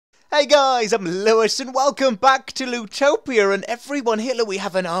Hey guys, I'm Lewis and welcome back to Lootopia, and everyone here, look, we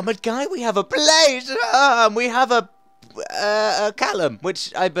have an armoured guy, we have a Blaze, we have a Callum,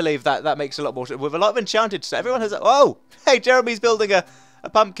 which I believe that makes a lot more sense, with a lot of enchanted stuff. Everyone has a, oh, hey, Jeremy's building a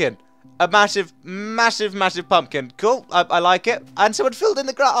pumpkin, a massive pumpkin, cool, I like it, and someone filled in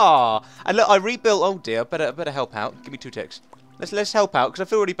the grass, and look, I rebuilt, oh dear, better help out, give me 2 ticks, let's help out, because I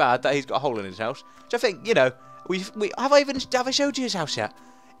feel really bad that he's got a hole in his house, which I think, you know, have I showed you his house yet?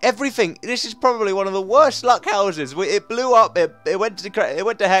 Everything. This is probably one of the worst luck houses. It blew up. It went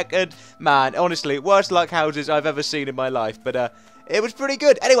to heck, and man, honestly, worst luck houses I've ever seen in my life. But it was pretty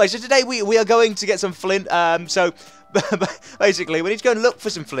good. Anyway, so today we are going to get some flint. So basically, we need to go and look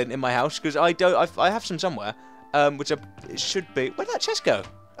for some flint in my house because I have some somewhere. Which it should be. Where did that chest go?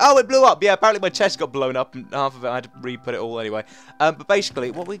 Oh, it blew up. Yeah, apparently my chest got blown up and half of it I had to re-put it all anyway. But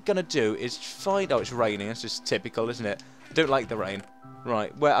basically, what we're gonna do is find. Oh, it's raining. That's just typical, isn't it? I don't like the rain.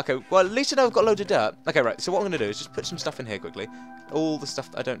 Right, well, okay, well, at least I know I've got a load of dirt. Okay, right, so what I'm going to do is just put some stuff in here quickly. All the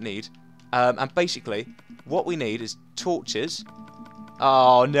stuff that I don't need. And basically, what we need is torches.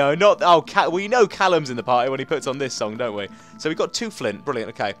 Oh, no, not... Oh, we know Callum's in the party when he puts on this song, don't we? So we've got 2 flint. Brilliant,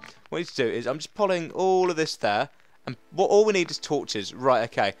 okay. What we need to do is I'm just pulling all of this there. And all we need is torches. Right,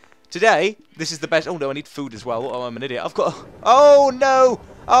 okay. Today, this is the best... Oh, no, I need food as well. Oh, I'm an idiot. I've got... Oh, no!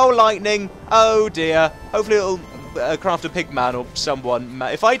 Oh, lightning! Oh, dear. Hopefully it'll... craft a pig man or someone.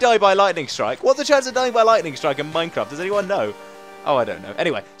 If I die by lightning strike, what's the chance of dying by lightning strike in Minecraft? Does anyone know? Oh, I don't know.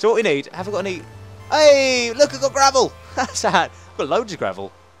 Anyway, so what we need, haven't got any... Hey, look, I've got gravel. That's that. I've got loads of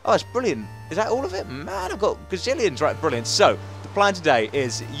gravel. Oh, that's brilliant. Is that all of it? Man, I've got gazillions. Right, brilliant. So, the plan today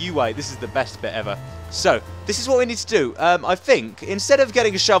is, you wait, this is the best bit ever. So, this is what we need to do. I think, instead of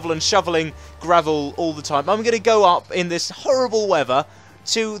getting a shovel and shoveling gravel all the time, I'm going to go up in this horrible weather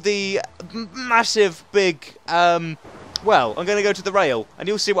to the massive big well, I'm going to go to the rail and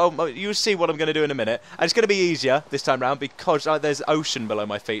you'll see what I'm going to do in a minute, and it's going to be easier this time round because there's ocean below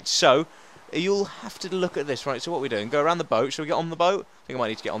my feet, so you'll have to look at this. Right, so what are we doing? Go around the boat. Shall we get on the boat? I think I might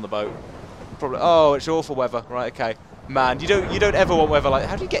need to get on the boat. Probably. Oh, it's awful weather. Right, okay. Man, you don't ever want weather like...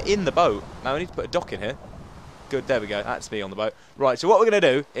 How do you get in the boat? Man, we need to put a dock in here. Good, there we go. That's me on the boat. Right, so what we're going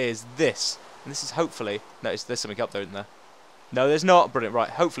to do is this, and this is hopefully... Notice there's something up there, isn't there? No, there's not. Brilliant. Right,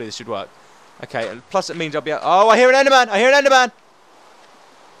 hopefully this should work. Okay, and plus it means I'll be... Oh, I hear an Enderman! I hear an Enderman!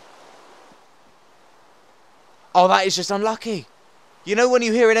 Oh, that is just unlucky. You know when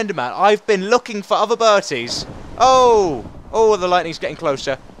you hear an Enderman, I've been looking for other birdies. Oh! Oh, the lightning's getting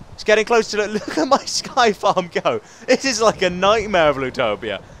closer. It's getting closer. Look at my sky farm go. This is like a nightmare of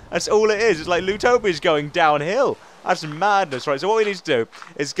Lootopia. That's all it is. It's like Lootopia's going downhill. That's madness, right? So what we need to do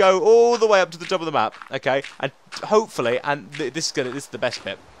is go all the way up to the top of the map, okay? And hopefully, and this is the best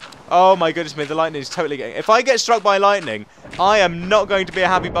bit. Oh my goodness me, the lightning is totally getting... If I get struck by lightning, I am not going to be a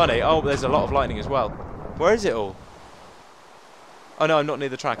happy bunny. Oh, there's a lot of lightning as well. Where is it all? Oh no, I'm not near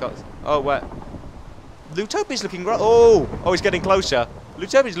the track. Oh, where? Lootopia's looking... Oh, it's getting closer.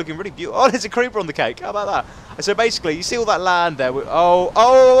 Lootopia's looking really beautiful. Oh, there's a creeper on the cake. How about that? So basically, you see all that land there? Oh.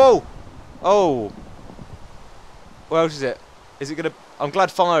 Where else is it? Is it going to... I'm glad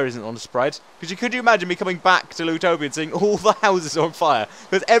fire isn't on the spread. Because could you imagine me coming back to Lootopia and seeing all the houses on fire?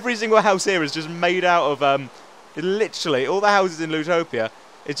 Because every single house here is just made out of... literally, all the houses in Lootopia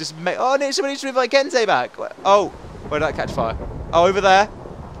is just made... Oh, somebody needs to invite Kensei back. Oh, where did that catch fire? Oh, over there.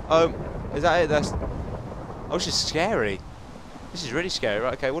 Oh, is that it? Oh, this is scary. This is really scary.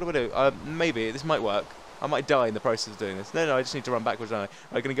 Right, okay, what do we do? Maybe this might work. I might die in the process of doing this. No, I just need to run backwards, don't I?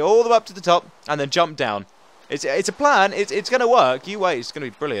 I'm going to go all the way up to the top and then jump down. It's a plan. It's going to work. You wait. It's going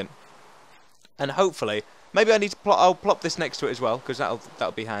to be brilliant. And hopefully, maybe I need to I'll plop this next to it as well because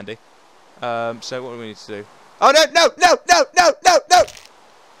that'll be handy. So what do we need to do? Oh no!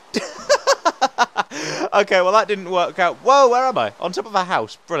 Okay, well that didn't work out. Whoa, where am I? On top of a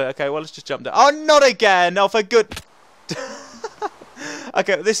house. Brilliant. Okay, well let's just jump down. Oh, not again! Oh, for good.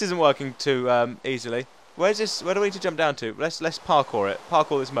 Okay, this isn't working too easily. Where's this? Where do we need to jump down to? Let's parkour it.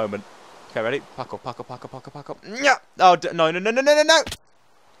 Parkour this moment. Okay, ready? Parkour. Yeah. Oh, no.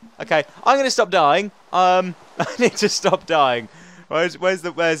 Okay, I'm going to stop dying. I need to stop dying. Where's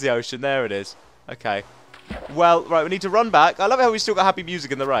the ocean? There it is. Okay. Well, right, we need to run back. I love how we still got happy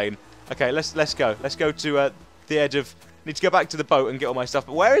music in the rain. Okay, let's go. Let's go to the edge of... Need to go back to the boat and get all my stuff.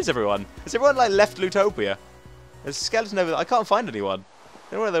 But where is everyone? Has everyone, like, left Lootopia? There's a skeleton over there. I can't find anyone.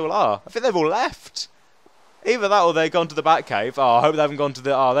 I don't know where they all are. I think they've all left. Either that or they've gone to the back cave. Oh, I hope they haven't gone to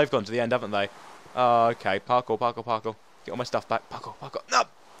the... Oh, they've gone to the end, haven't they? Oh, okay. Parkour. Get all my stuff back. Parkour. No!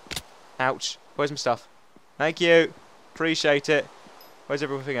 Ouch. Where's my stuff? Thank you. Appreciate it. Where's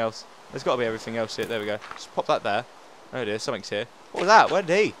everything else? There's got to be everything else here. There we go. Just pop that there. Oh dear, something's here. What was that? Where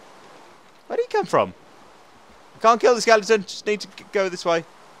did he? Where did he come from? I can't kill the skeleton. Just need to go this way.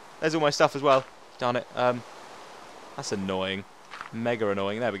 There's all my stuff as well. Darn it. That's annoying. Mega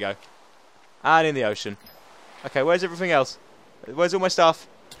annoying. There we go. And in the ocean. Okay, where's everything else? Where's all my stuff?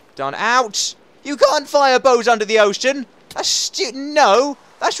 Darn. Ouch! You can't fire bows under the ocean. That's stupid. No.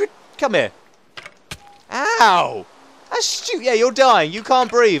 That's come here. Ow! That's stupid. Yeah, you're dying. You can't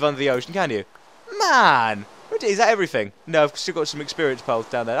breathe under the ocean, can you? Man! Is that everything? No, I've still got some experience pearls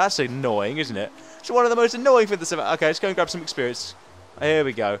down there. That's annoying, isn't it? It's one of the most annoying things that's ever... Okay, let's go and grab some experience. Here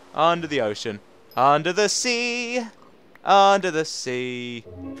we go. Under the ocean. Under the sea. Under the sea.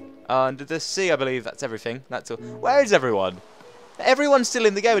 Under the sea, I believe that's everything. That's all. Where is everyone? Everyone's still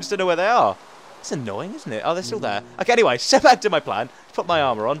in the game. I just don't know where they are. It's annoying, isn't it? Oh, they're still there. Okay, anyway, step back to my plan. Put my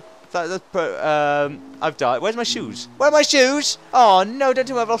armour on. I've died. Where's my shoes? Where are my shoes? Oh, no, don't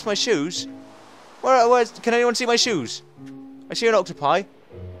tell me I've lost my shoes. Can anyone see my shoes? I see an octopi.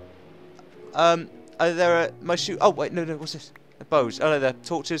 There are my shoes. Oh, wait, no, what's this? The bows. Oh, no, they're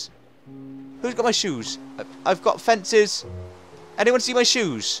torches. Who's got my shoes? I've got fences. Anyone see my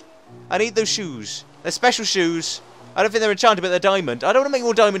shoes? I need those shoes. They're special shoes. I don't think they're enchanted, but they're diamond. I don't want to make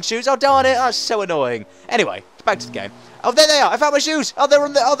more diamond shoes. Oh, darn it. That's so annoying. Anyway, back to the game. Oh, there they are. I found my shoes. Oh, they're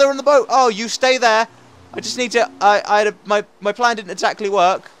on the boat. Oh, you stay there. I just need to... My plan didn't exactly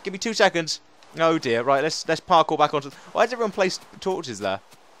work. Give me 2 seconds. Oh, dear. Right, let's parkour back onto... Why has everyone placed torches there?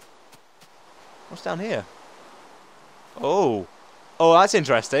 What's down here? Oh. Oh, that's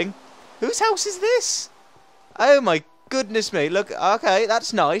interesting. Whose house is this? Oh, my goodness me. Look, okay,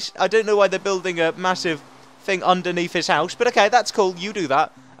 that's nice. I don't know why they're building a massive thing underneath his house, but okay, that's cool. You do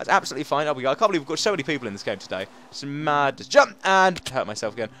that. That's absolutely fine. Oh, I can't believe we've got so many people in this game today. It's mad. Just jump and hurt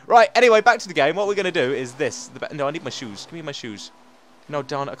myself again. Right, anyway, back to the game. What we're going to do is this. No, I need my shoes. Give me my shoes. No,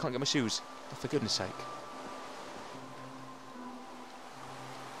 darn it, I can't get my shoes. Oh, for goodness sake.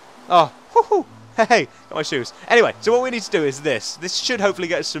 Oh, whoo-hoo. Hey, got my shoes. Anyway, so what we need to do is this. This should hopefully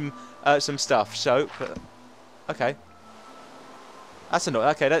get some stuff. So, okay. That's annoying.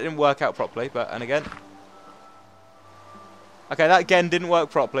 Okay, that didn't work out properly, and again. Okay, that again didn't work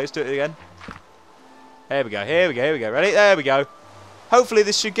properly. Let's do it again. Here we go, here we go, here we go. Ready? There we go. Hopefully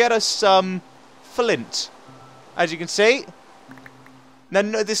this should get us some flint. As you can see. Now,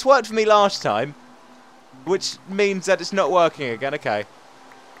 no, this worked for me last time, which means that it's not working again. Okay.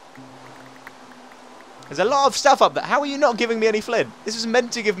 There's a lot of stuff up there. How are you not giving me any flint? This was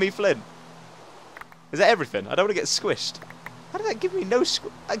meant to give me flint. Is that everything? I don't want to get squished. How did that give me no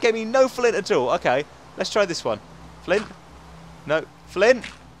that gave me no flint at all? Okay, let's try this one. Flint. No. Flint.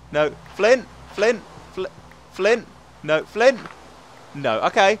 No. Flint. Flint. Flint. No. Flint. No.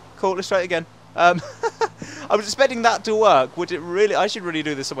 Okay, cool. Let's try it again. I was expecting that to work. Would it really? I should really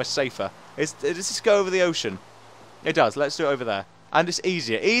do this somewhere safer. Does this go over the ocean? It does. Let's do it over there. And it's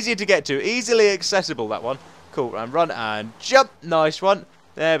easier. Easier to get to. Easily accessible, that one. Cool. And run and jump. Nice one.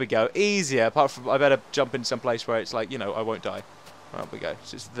 There we go. Easier. Apart from, I better jump in some place where it's like, you know, I won't die. There we go.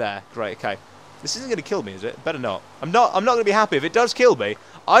 So it's there. Great. Okay. This isn't going to kill me, is it? Better not. I'm not going to be happy. If it does kill me,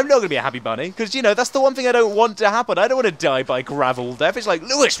 I'm not going to be a happy bunny. Because, you know, that's the one thing I don't want to happen. I don't want to die by gravel death. It's like,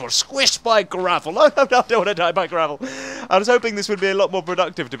 Lewis was squished by gravel. No, I don't want to die by gravel. I was hoping this would be a lot more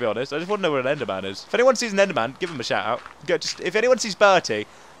productive, to be honest. I just want to know where an Enderman is. If anyone sees an Enderman, give him a shout out. If anyone sees Bertie,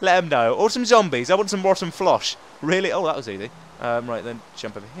 let him know. Or some zombies. I want some rotten flosh. Really? Oh, that was easy. Right, then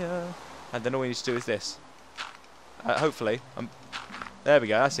jump over here. And then all we need to do is this. Hopefully. There we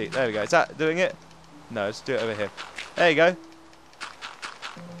go. I see. There we go. Is that doing it? No, let's do it over here. There you go.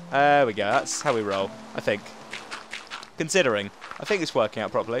 There we go. That's how we roll, I think. Considering. I think it's working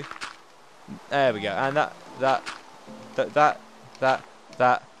out properly. There we go. And that.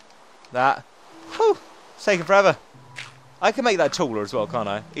 Whew. It's taking forever. I can make that taller as well, can't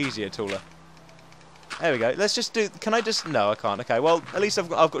I? Easier, taller. There we go. Let's just do... Can I just... No, I can't. Okay, well, at least I've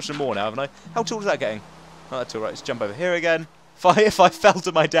got some more now, haven't I? How tall is that getting? Not that tall. Right, let's jump over here again. If I fell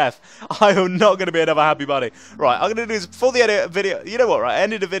to my death, I am not going to be another happy bunny. Right, I'm going to do this before the edit video. You know what, right? I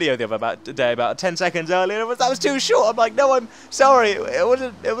ended a video the other day about 10 seconds earlier. That was too short. I'm like, no, I'm sorry. It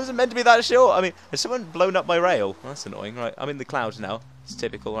wasn't meant to be that short. I mean, has someone blown up my rail? Well, that's annoying. Right, I'm in the clouds now. It's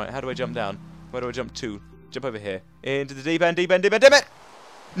typical. Right, how do I jump down? Where do I jump to? Jump over here. Into the deep end, deep end, deep end, deep end.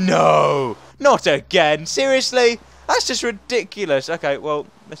 No, not again. Seriously? That's just ridiculous. Okay, well,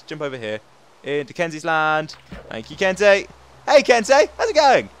 let's jump over here. Into Kenzie's land. Thank you, Kenzie. Hey, Kenzie, how's it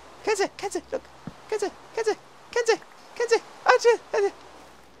going? Kenzie, look. Kenzie.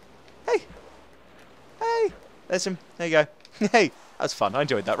 Hey. There's some. There you go. Hey, that's fun. I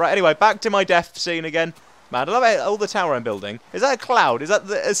enjoyed that. Right, anyway, back to my death scene again. Man, I love all the tower I'm building. Is that a cloud? Is that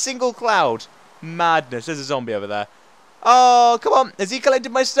a single cloud? Madness. There's a zombie over there. Oh, come on. Has he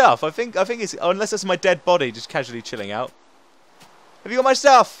collected my stuff? I think it's... Oh, unless that's my dead body just casually chilling out. Have you got my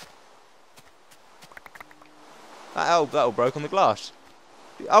stuff? That'll broke on the glass.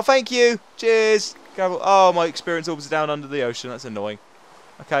 Oh, thank you. Cheers. Oh, my experience orbs are down under the ocean. That's annoying.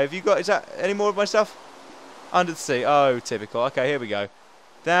 Okay, have you got... Is that any more of my stuff? Under the sea. Oh, typical. Okay, here we go.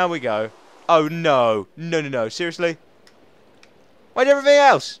 Down we go. Oh, no. No, no, no. Seriously? Where's everything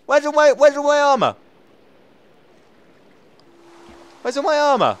else? Where's all my armour? Where's all my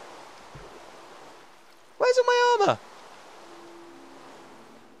armour? Where's all my armour?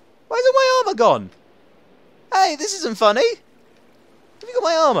 Where's all my armour gone? Hey, this isn't funny. Have you got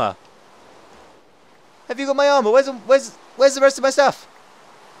my armour? Have you got my armour? Where's the rest of my stuff?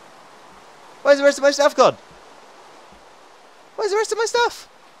 Where's the rest of my stuff gone? Where's the rest of my stuff?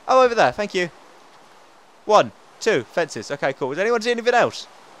 Oh, over there. Thank you. 1, 2 fences. Okay, cool. Does anyone see anything else?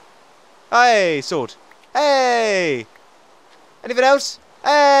 Hey, sword. Hey. Anything else?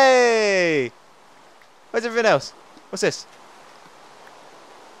 Hey! Where's everything else? What's this?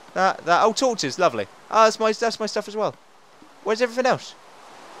 Oh, torches, lovely. Ah, that's my stuff as well. Where's everything else?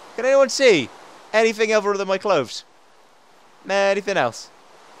 Can anyone see anything other than my clothes? Nah, anything else?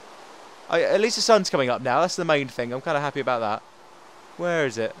 At least the sun's coming up now. That's the main thing. I'm kind of happy about that. Where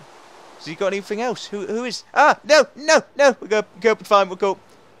is it? Has he got anything else? Who is? Ah, no, no, no. We're go fine. We're cool.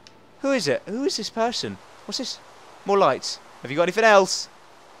 Who is it? Who is this person? What's this? More lights. Have you got anything else?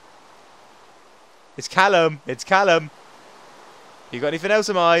 It's Callum. It's Callum. You got anything else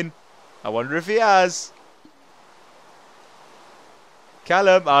of mine? I wonder if he has.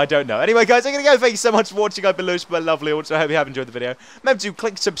 Callum, I don't know. Anyway, guys, I'm going to go. Thank you so much for watching. I've been Lewis, but lovely. Also, I hope you have enjoyed the video. Remember to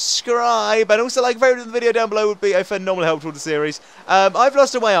click subscribe and also like favorite the video down below would be a phenomenal help to the series. I've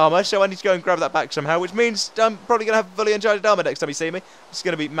lost all my armour, so I need to go and grab that back somehow, which means I'm probably going to have fully enchanted armour next time you see me. It's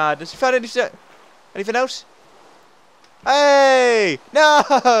going to be madness. You found anything else? Hey! No!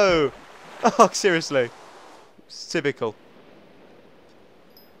 Oh, seriously. It's typical.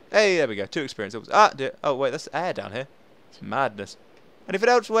 Hey, there we go. 2 experience. Oh, wait, that's air down here. It's madness. Anything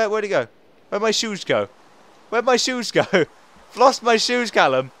else? Where'd he go? Where'd my shoes go? Where'd my shoes go? I've lost my shoes,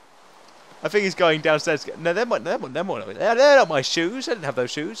 Callum. I think he's going downstairs. No, they're not my shoes. I didn't have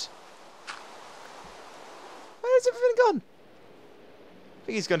those shoes. Where's everything gone? I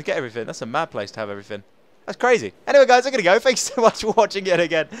think he's going to get everything. That's a mad place to have everything. That's crazy. Anyway, guys, I'm going to go. Thanks so much for watching yet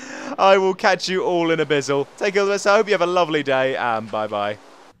again. I will catch you all in a bizzle. Take care of the best. I hope you have a lovely day, and bye-bye.